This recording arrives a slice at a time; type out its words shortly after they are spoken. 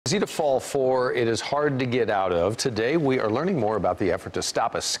Easy to fall for, it is hard to get out of. Today, we are learning more about the effort to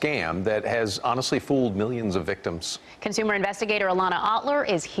stop a scam that has honestly fooled millions of victims. Consumer investigator Alana Otler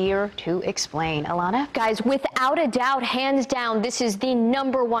is here to explain. Alana? Guys, without a doubt, hands down, this is the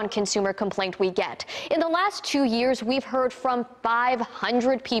 #1 consumer complaint we get. In the last 2 years, we've heard from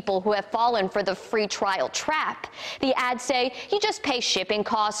 500 people who have fallen for the free trial trap. The ads say you just pay shipping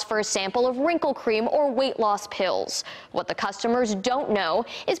costs for a sample of wrinkle cream or weight loss pills. What the customers don't know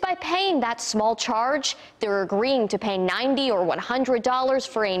is by paying that small charge, they're agreeing to pay $90 or $100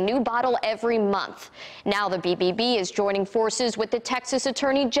 for a new bottle every month. Now the BBB is joining forces with the Texas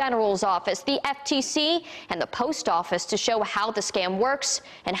Attorney General's office, the FTC, and the post office to show how the scam works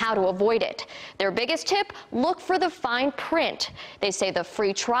and how to avoid it. Their biggest tip, look for the fine print. They say the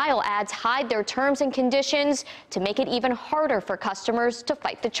free trial ads hide their terms and conditions to make it even harder for customers to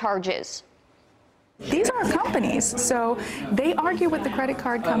fight the charges. These are companies, so they argue with the credit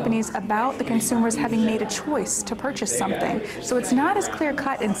card companies about the consumers having made a choice to purchase something. So it's not as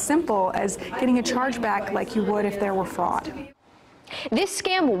clear-cut and simple as getting a chargeback like you would if there were fraud. This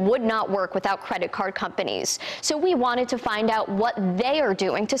scam would not work without credit card companies, so we wanted to find out what they are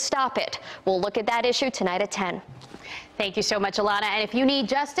doing to stop it. We'll look at that issue tonight at 10. Thank you so much, Alana. And if you need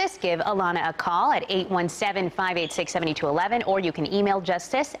justice, give Alana a call at 817-586-7211, or you can email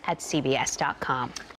justice@cbs.com.